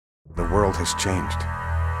The world has changed.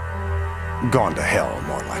 Gone to hell,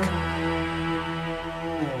 more like.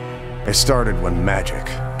 It started when magic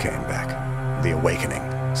came back. The awakening,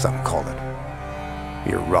 some called it.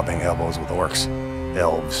 You're rubbing elbows with orcs,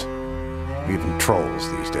 elves, even trolls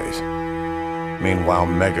these days. Meanwhile,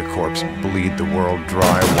 megacorps bleed the world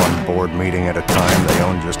dry, one board meeting at a time. They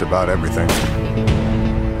own just about everything.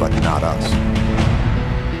 But not us.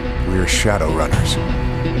 We're Shadowrunners.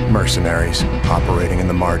 Mercenaries, operating in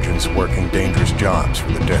the margins, working dangerous jobs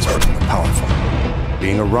for the desperate and the powerful.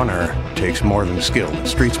 Being a runner takes more than skill and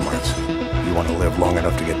street smarts. You want to live long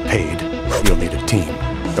enough to get paid, you'll need a team,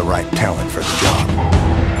 the right talent for the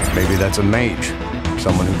job. Maybe that's a mage,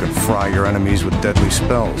 someone who can fry your enemies with deadly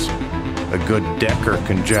spells. A good decker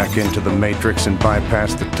can jack into the Matrix and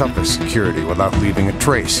bypass the toughest security without leaving a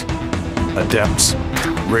trace. Adepts,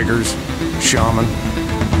 riggers, shaman,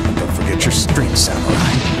 and don't forget your street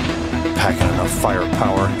samurai. Packing enough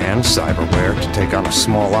firepower and cyberware to take on a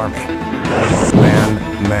small army. Man,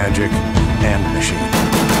 magic, and machine.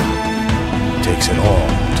 Takes it all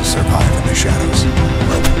to survive in the shadows.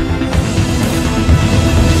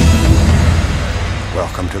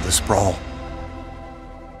 Welcome to the sprawl.